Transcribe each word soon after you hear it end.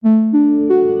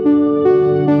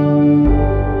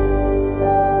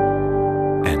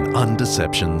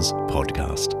Undeceptions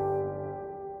podcast.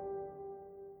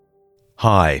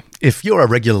 Hi, if you're a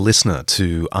regular listener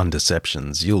to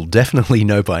Undeceptions, you'll definitely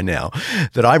know by now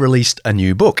that I released a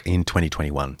new book in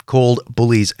 2021 called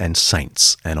Bullies and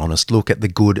Saints, an honest look at the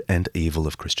good and evil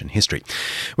of Christian history.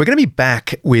 We're going to be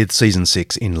back with Season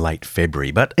 6 in late February,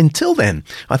 but until then,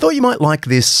 I thought you might like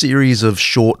this series of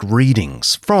short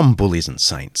readings from Bullies and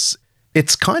Saints.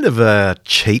 It's kind of a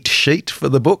cheat sheet for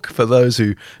the book for those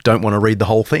who don't want to read the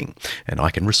whole thing, and I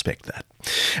can respect that.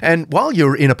 And while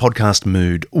you're in a podcast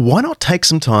mood, why not take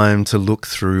some time to look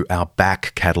through our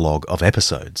back catalogue of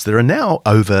episodes? There are now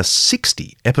over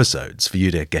 60 episodes for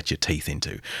you to get your teeth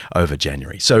into over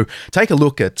January. So take a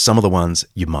look at some of the ones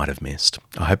you might have missed.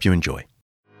 I hope you enjoy.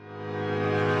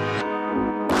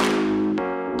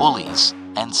 Bullies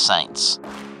and Saints.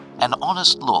 An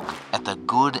honest look at the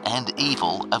good and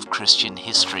evil of Christian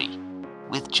history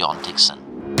with John Dickson.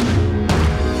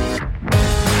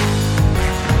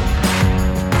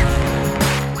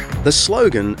 The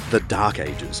slogan, The Dark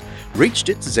Ages, reached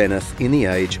its zenith in the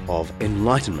Age of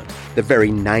Enlightenment. The very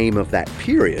name of that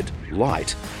period,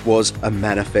 light, was a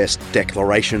manifest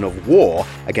declaration of war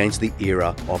against the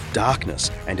era of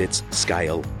darkness and its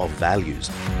scale of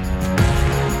values.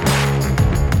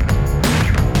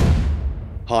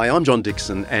 Hi, I'm John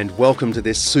Dickson, and welcome to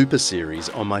this super series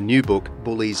on my new book,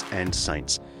 Bullies and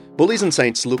Saints. Bullies and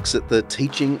Saints looks at the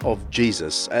teaching of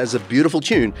Jesus as a beautiful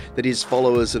tune that his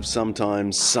followers have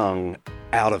sometimes sung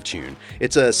out of tune.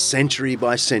 It's a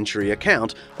century-by-century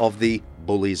account of the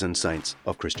bullies and saints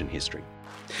of Christian history.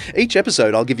 Each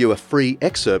episode, I'll give you a free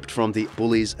excerpt from the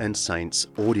Bullies and Saints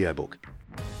audiobook.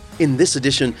 In this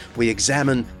edition, we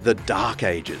examine the Dark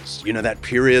Ages, that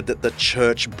period that the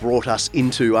church brought us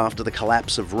into after the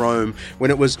collapse of Rome,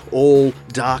 when it was all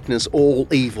darkness, all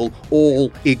evil,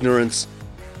 all ignorance,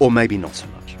 or maybe not so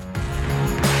much.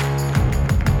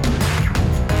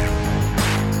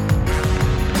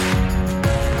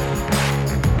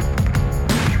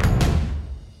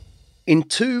 In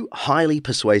two highly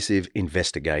persuasive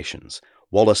investigations,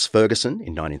 Wallace Ferguson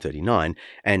in 1939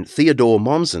 and Theodore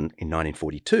Mommsen in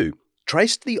 1942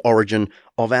 traced the origin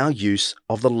of our use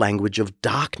of the language of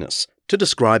darkness to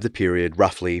describe the period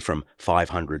roughly from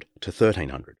 500 to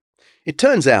 1300. It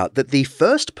turns out that the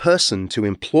first person to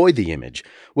employ the image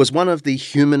was one of the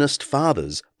humanist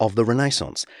fathers of the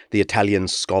Renaissance, the Italian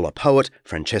scholar-poet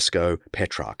Francesco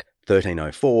Petrarch,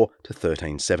 1304 to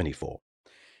 1374.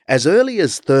 As early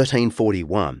as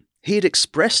 1341, he had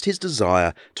expressed his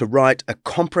desire to write a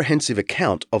comprehensive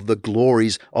account of the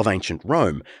glories of ancient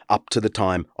Rome up to the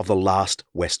time of the last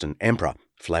Western emperor,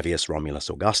 Flavius Romulus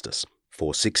Augustus,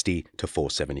 460 to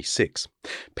 476.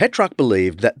 Petrarch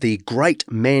believed that the great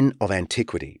men of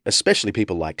antiquity, especially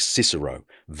people like Cicero,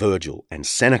 Virgil, and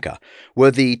Seneca,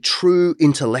 were the true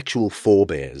intellectual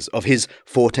forebears of his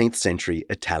 14th century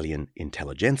Italian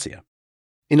intelligentsia.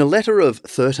 In a letter of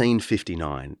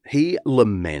 1359, he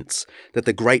laments that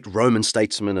the great Roman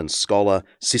statesman and scholar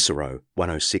Cicero,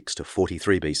 106 to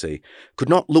 43 BC, could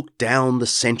not look down the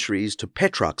centuries to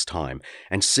Petrarch's time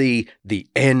and see the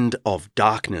end of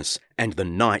darkness and the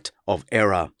night of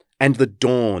error and the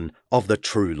dawn of the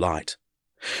true light.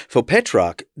 For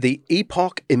Petrarch, the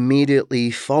epoch immediately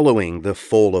following the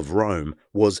fall of Rome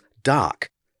was dark,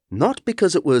 not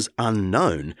because it was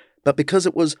unknown, but because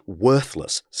it was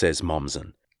worthless, says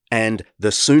Mommsen. And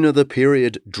the sooner the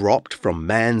period dropped from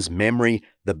man's memory,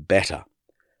 the better.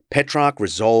 Petrarch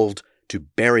resolved to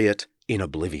bury it in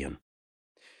oblivion.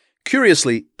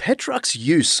 Curiously, Petrarch's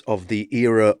use of the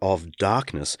era of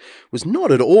darkness was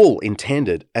not at all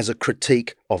intended as a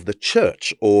critique of the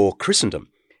church or Christendom.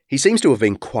 He seems to have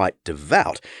been quite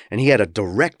devout, and he had a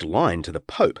direct line to the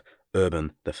Pope,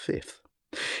 Urban V.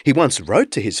 He once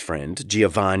wrote to his friend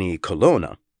Giovanni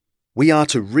Colonna, "We are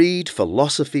to read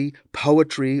philosophy,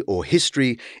 poetry, or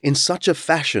history in such a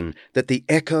fashion that the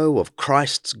echo of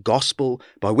Christ's gospel,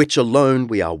 by which alone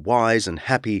we are wise and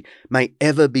happy, may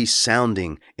ever be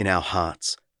sounding in our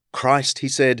hearts. Christ," he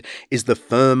said, "is the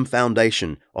firm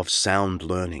foundation of sound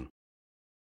learning."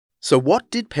 So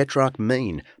what did Petrarch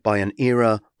mean by an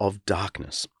era of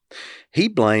darkness? He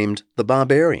blamed the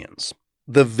barbarians.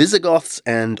 The Visigoths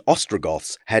and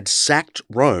Ostrogoths had sacked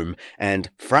Rome and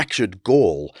fractured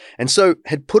Gaul, and so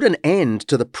had put an end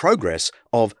to the progress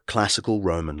of classical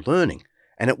Roman learning.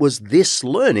 And it was this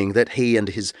learning that he and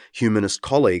his humanist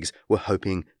colleagues were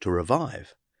hoping to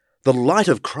revive. The light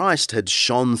of Christ had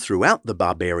shone throughout the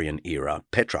barbarian era,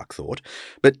 Petrarch thought,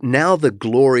 but now the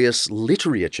glorious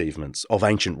literary achievements of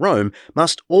ancient Rome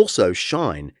must also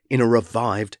shine in a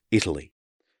revived Italy.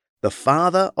 The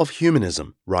father of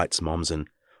humanism, writes Mommsen,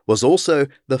 was also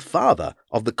the father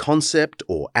of the concept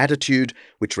or attitude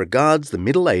which regards the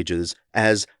Middle Ages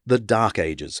as the Dark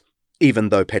Ages, even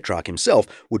though Petrarch himself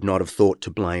would not have thought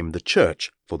to blame the Church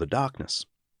for the darkness.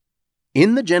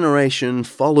 In the generation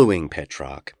following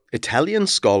Petrarch, Italian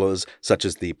scholars such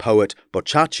as the poet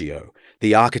Boccaccio,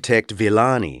 the architect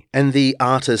Villani, and the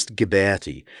artist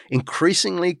Ghiberti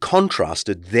increasingly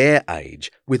contrasted their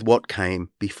age with what came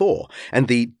before, and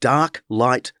the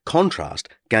dark-light contrast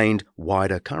gained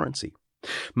wider currency.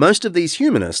 Most of these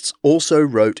humanists also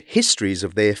wrote histories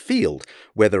of their field,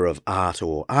 whether of art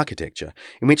or architecture,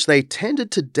 in which they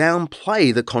tended to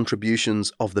downplay the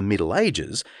contributions of the Middle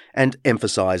Ages and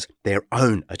emphasise their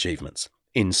own achievements.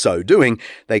 In so doing,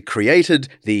 they created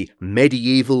the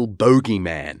medieval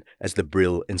bogeyman, as the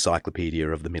Brill Encyclopedia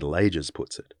of the Middle Ages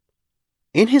puts it.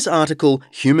 In his article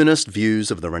Humanist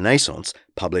Views of the Renaissance,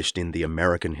 published in the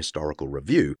American Historical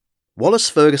Review, Wallace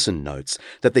Ferguson notes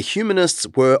that the humanists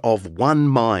were of one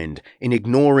mind in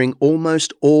ignoring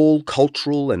almost all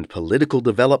cultural and political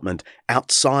development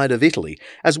outside of Italy,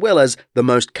 as well as the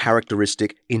most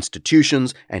characteristic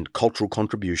institutions and cultural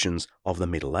contributions of the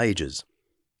Middle Ages.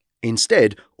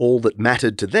 Instead, all that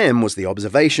mattered to them was the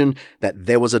observation that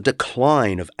there was a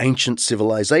decline of ancient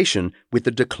civilization with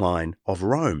the decline of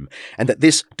Rome, and that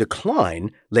this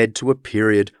decline led to a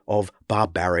period of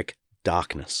barbaric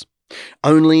darkness.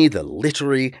 Only the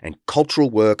literary and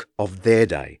cultural work of their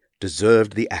day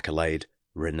deserved the accolade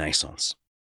Renaissance.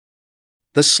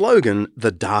 The slogan,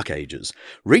 the Dark Ages,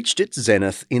 reached its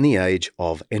zenith in the age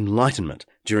of Enlightenment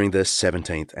during the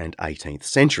 17th and 18th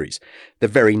centuries. The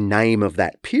very name of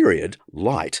that period,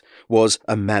 light, was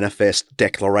a manifest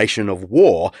declaration of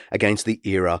war against the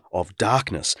era of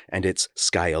darkness and its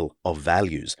scale of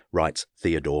values, writes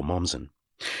Theodore Mommsen.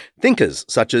 Thinkers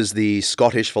such as the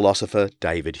Scottish philosopher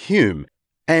David Hume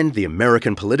and the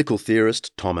American political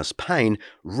theorist Thomas Paine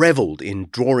revelled in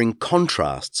drawing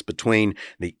contrasts between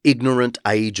the ignorant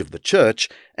age of the Church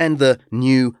and the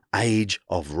new age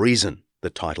of reason, the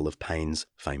title of Paine's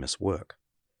famous work.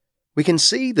 We can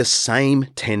see the same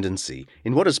tendency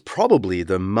in what is probably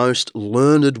the most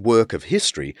learned work of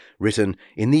history written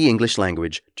in the English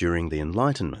language during the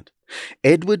Enlightenment.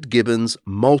 Edward Gibbon's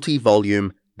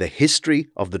multi-volume The History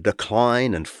of the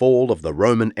Decline and Fall of the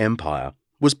Roman Empire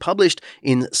was published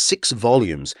in 6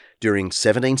 volumes during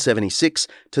 1776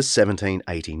 to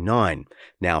 1789,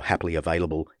 now happily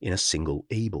available in a single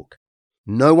ebook.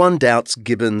 No one doubts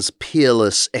Gibbon's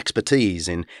peerless expertise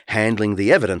in handling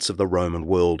the evidence of the Roman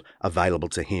world available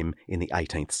to him in the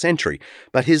 18th century,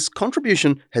 but his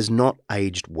contribution has not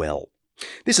aged well.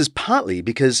 This is partly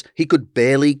because he could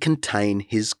barely contain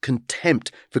his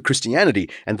contempt for Christianity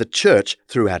and the Church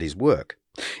throughout his work.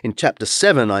 In Chapter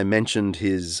 7, I mentioned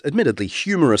his admittedly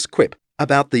humorous quip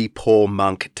about the poor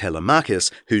monk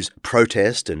Telemachus, whose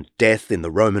protest and death in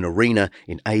the Roman arena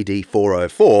in AD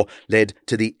 404 led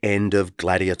to the end of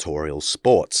gladiatorial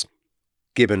sports.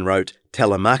 Gibbon wrote,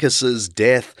 "Telemachus's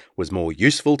death was more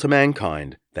useful to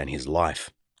mankind than his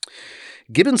life."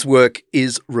 Gibbon's work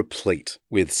is replete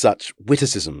with such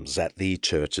witticisms at the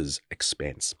Church's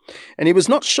expense, and he was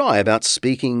not shy about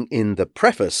speaking in the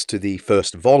preface to the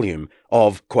first volume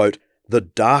of, quote, the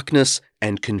darkness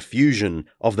and confusion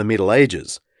of the Middle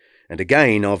Ages, and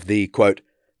again of the, quote,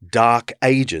 Dark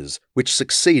Ages which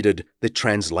succeeded the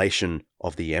translation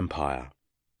of the Empire.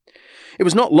 It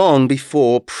was not long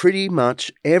before pretty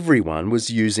much everyone was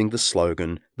using the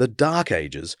slogan, the Dark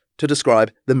Ages, to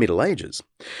describe the Middle Ages.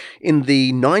 In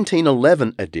the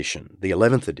 1911 edition, the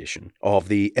 11th edition, of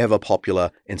the ever-popular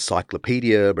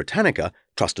Encyclopaedia Britannica,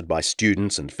 trusted by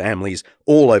students and families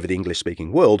all over the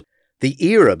English-speaking world, the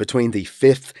era between the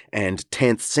 5th and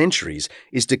 10th centuries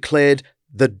is declared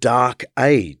the Dark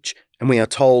Age, and we are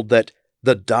told that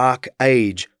the Dark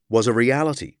Age was a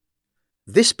reality.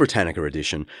 This Britannica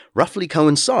edition roughly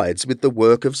coincides with the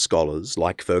work of scholars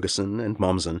like Ferguson and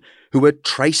Mommsen, who were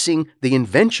tracing the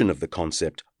invention of the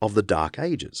concept of the Dark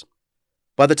Ages.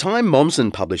 By the time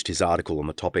Mommsen published his article on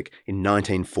the topic in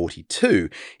 1942,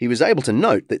 he was able to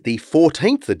note that the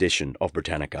 14th edition of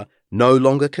Britannica no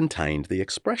longer contained the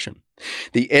expression.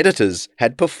 The editors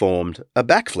had performed a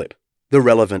backflip. The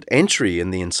relevant entry in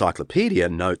the encyclopedia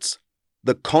notes,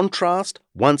 "The contrast,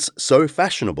 once so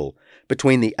fashionable,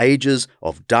 between the ages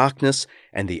of darkness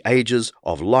and the ages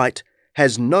of light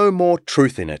has no more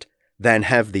truth in it than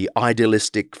have the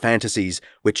idealistic fantasies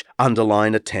which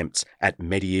underline attempts at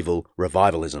medieval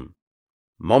revivalism."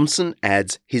 Mommsen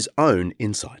adds his own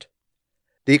insight.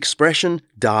 The expression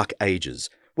Dark Ages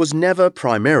was never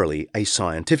primarily a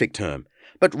scientific term,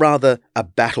 but rather a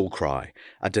battle cry,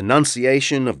 a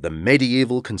denunciation of the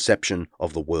medieval conception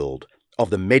of the world,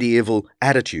 of the medieval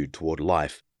attitude toward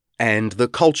life, and the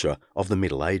culture of the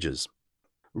Middle Ages.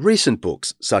 Recent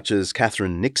books, such as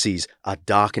Catherine Nixey's A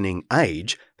Darkening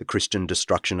Age, The Christian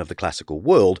Destruction of the Classical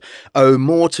World, owe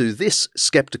more to this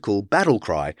sceptical battle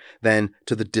cry than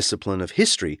to the discipline of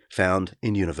history found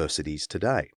in universities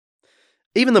today.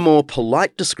 Even the more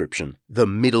polite description, the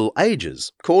Middle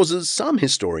Ages, causes some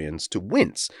historians to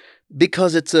wince,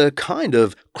 because it's a kind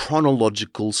of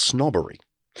chronological snobbery.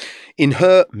 In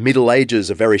her Middle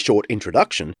Ages, A Very Short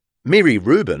Introduction, Miri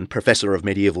Rubin, Professor of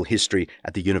Medieval History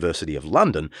at the University of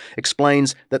London,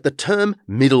 explains that the term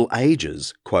Middle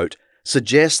Ages, quote,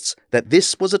 suggests that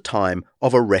this was a time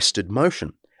of arrested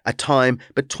motion, a time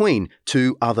between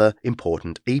two other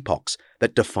important epochs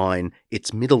that define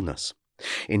its middleness.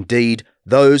 Indeed,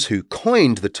 those who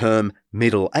coined the term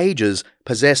Middle Ages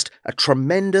possessed a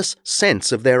tremendous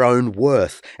sense of their own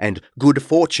worth and good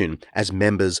fortune as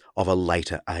members of a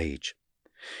later age.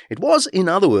 It was, in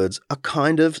other words, a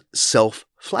kind of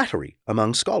self-flattery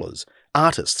among scholars,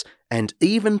 artists, and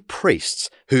even priests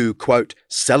who, quote,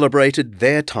 celebrated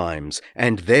their times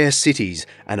and their cities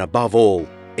and, above all,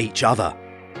 each other.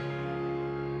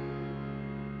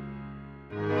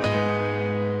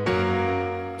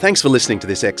 Thanks for listening to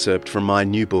this excerpt from my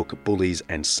new book, Bullies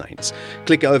and Saints.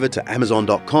 Click over to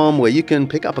Amazon.com where you can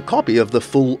pick up a copy of the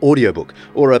full audiobook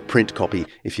or a print copy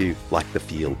if you like the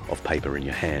feel of paper in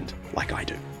your hand, like I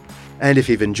do. And if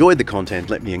you've enjoyed the content,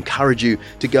 let me encourage you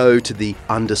to go to the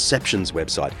Undeceptions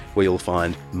website where you'll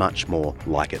find much more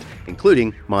like it,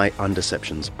 including my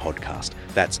Undeceptions podcast.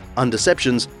 That's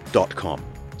undeceptions.com.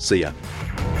 See ya.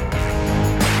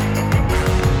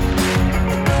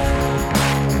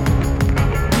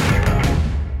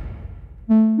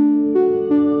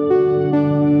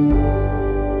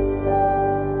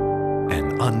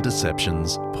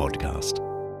 Undeceptions